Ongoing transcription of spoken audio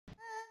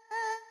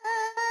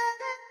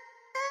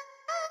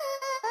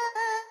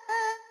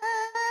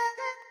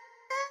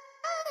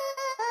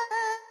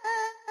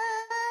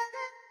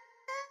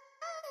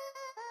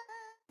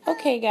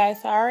Okay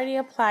guys, so I already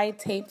applied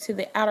tape to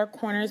the outer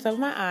corners of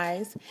my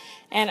eyes,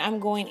 and I'm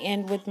going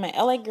in with my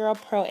LA Girl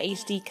Pro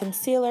HD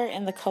Concealer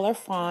in the color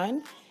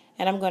Fawn,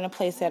 and I'm going to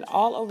place that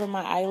all over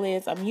my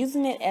eyelids. I'm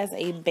using it as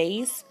a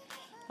base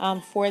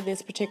for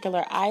this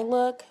particular eye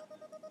look.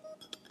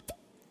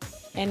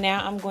 And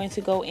now I'm going to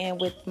go in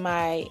with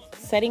my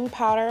setting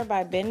powder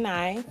by Ben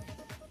Nye.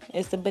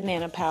 It's the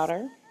banana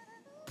powder.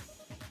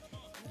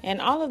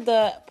 And all of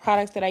the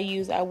products that I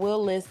use, I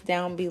will list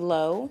down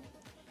below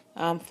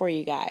for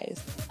you guys.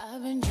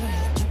 I'm going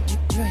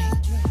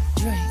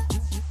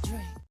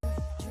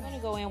to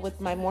go in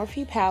with my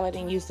Morphe palette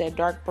and use that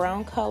dark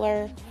brown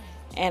color,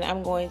 and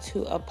I'm going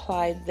to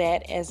apply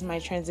that as my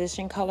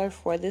transition color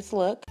for this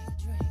look.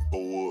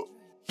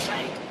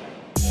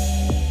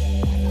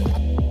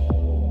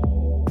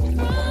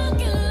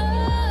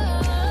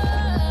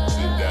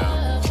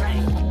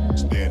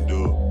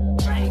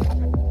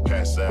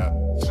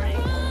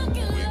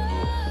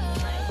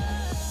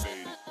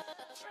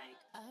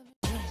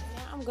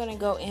 I'm going to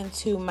go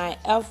into my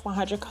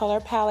F100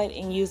 color palette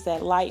and use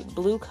that light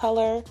blue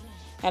color,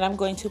 and I'm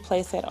going to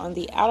place that on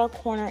the outer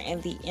corner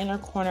and the inner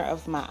corner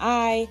of my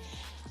eye.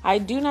 I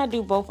do not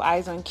do both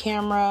eyes on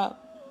camera.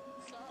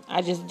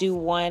 I just do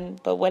one,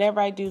 but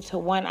whatever I do to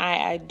one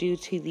eye, I do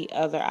to the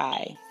other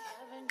eye.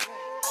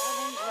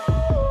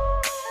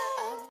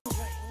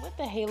 With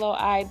the halo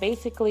eye,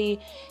 basically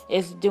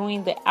it's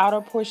doing the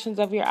outer portions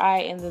of your eye,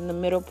 and then the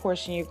middle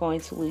portion you're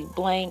going to leave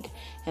blank,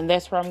 and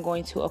that's where I'm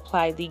going to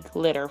apply the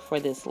glitter for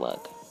this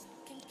look.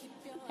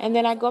 And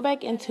then I go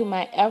back into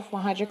my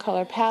F100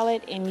 color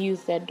palette and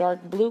use that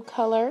dark blue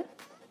color,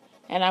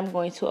 and I'm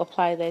going to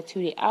apply that to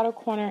the outer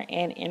corner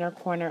and inner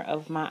corner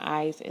of my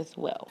eyes as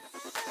well.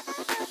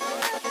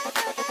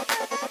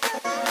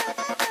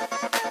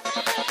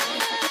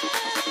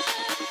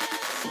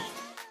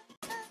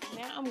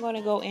 I'm going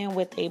to go in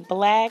with a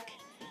black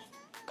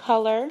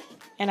color,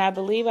 and I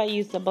believe I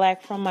used the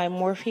black from my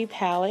Morphe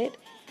palette,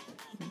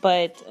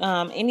 but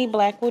any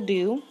black will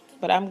do,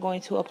 but I'm going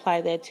to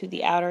apply that to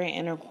the outer and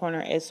inner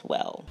corner as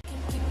well.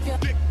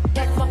 Just going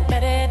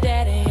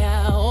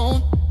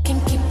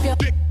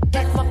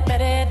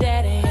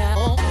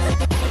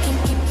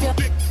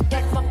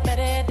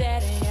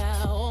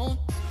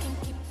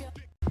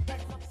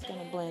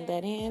to blend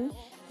that in,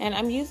 and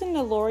I'm using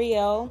the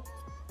L'Oreal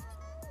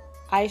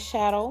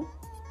eyeshadow,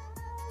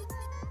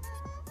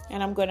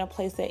 and I'm going to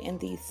place it in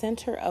the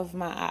center of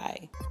my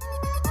eye.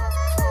 I'm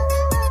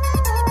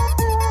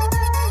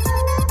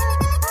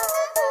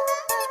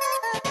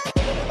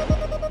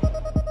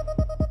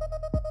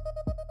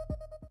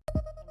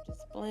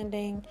just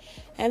blending,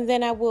 and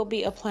then I will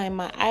be applying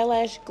my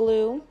eyelash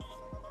glue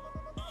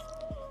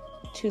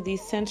to the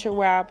center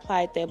where I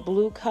applied that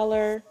blue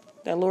color,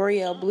 the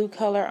L'Oreal blue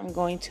color. I'm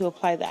going to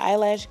apply the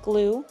eyelash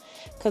glue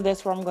because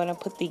that's where I'm going to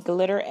put the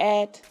glitter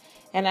at.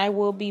 And I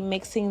will be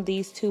mixing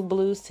these two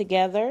blues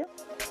together.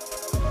 And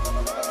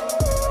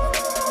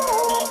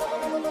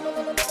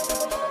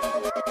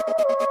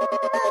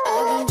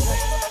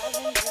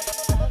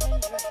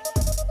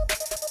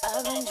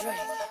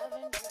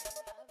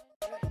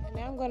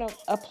now I'm going to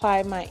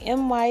apply my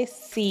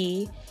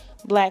NYC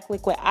Black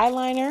Liquid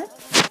Eyeliner.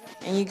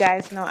 And you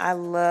guys know I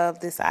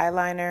love this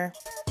eyeliner.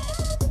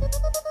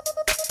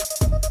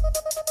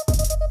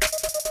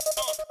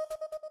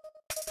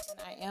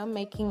 I'm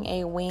making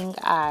a wing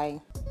eye.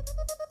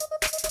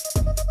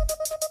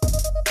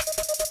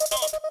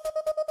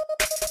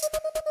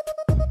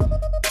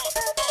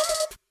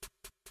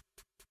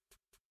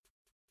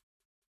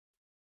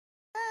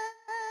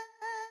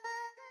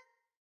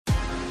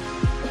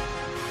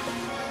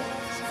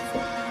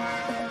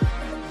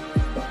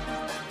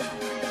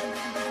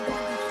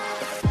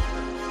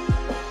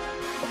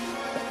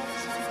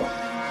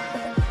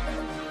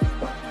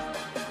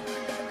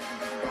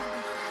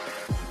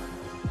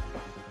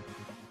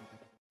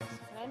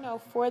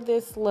 For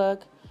this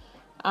look,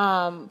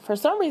 for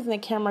some reason the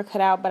camera cut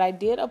out, but I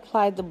did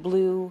apply the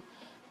blue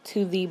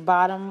to the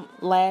bottom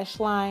lash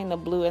line, the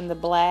blue and the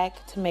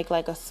black, to make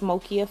like a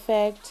smoky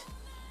effect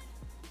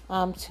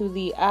to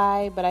the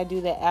eye, but I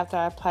do that after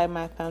I apply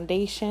my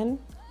foundation.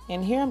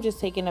 And here I'm just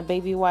taking a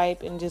baby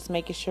wipe and just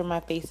making sure my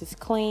face is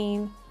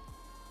clean.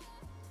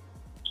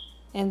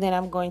 And then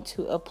I'm going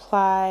to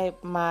apply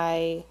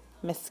my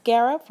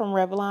mascara from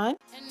Revlon.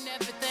 And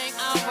everything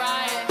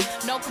alright.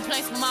 No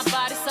complaints with my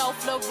body, so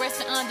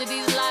fluorescent under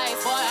these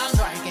lights. Boy, I'm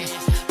drinking,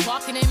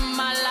 walking in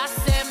my last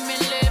 7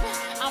 living.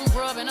 I'm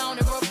rubbing on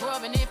it,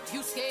 rubbing. If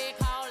you scared,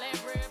 call that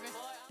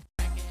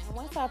ribbon.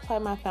 Once I apply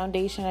my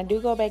foundation, I do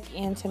go back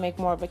in to make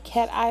more of a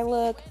cat eye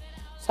look.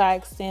 So I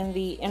extend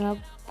the inner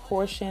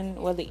portion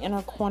or the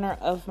inner corner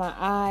of my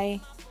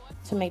eye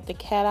to make the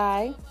cat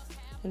eye.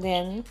 And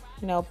then,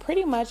 you know,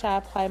 pretty much I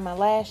apply my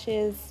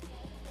lashes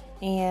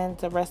and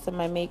the rest of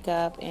my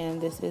makeup,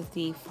 and this is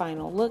the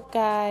final look,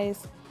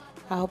 guys.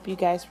 I hope you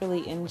guys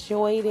really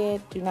enjoyed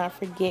it. Do not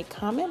forget,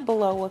 comment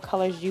below what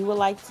colors you would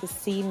like to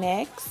see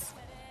next,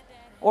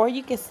 or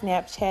you can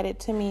Snapchat it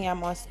to me.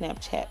 I'm on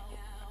Snapchat.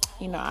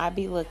 You know, I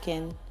be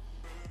looking.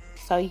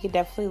 So you can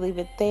definitely leave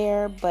it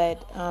there,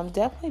 but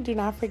definitely do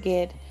not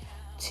forget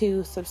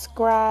to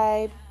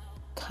subscribe,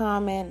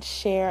 comment,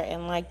 share,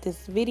 and like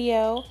this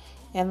video.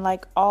 And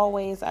like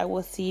always, I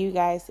will see you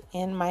guys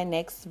in my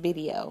next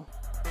video.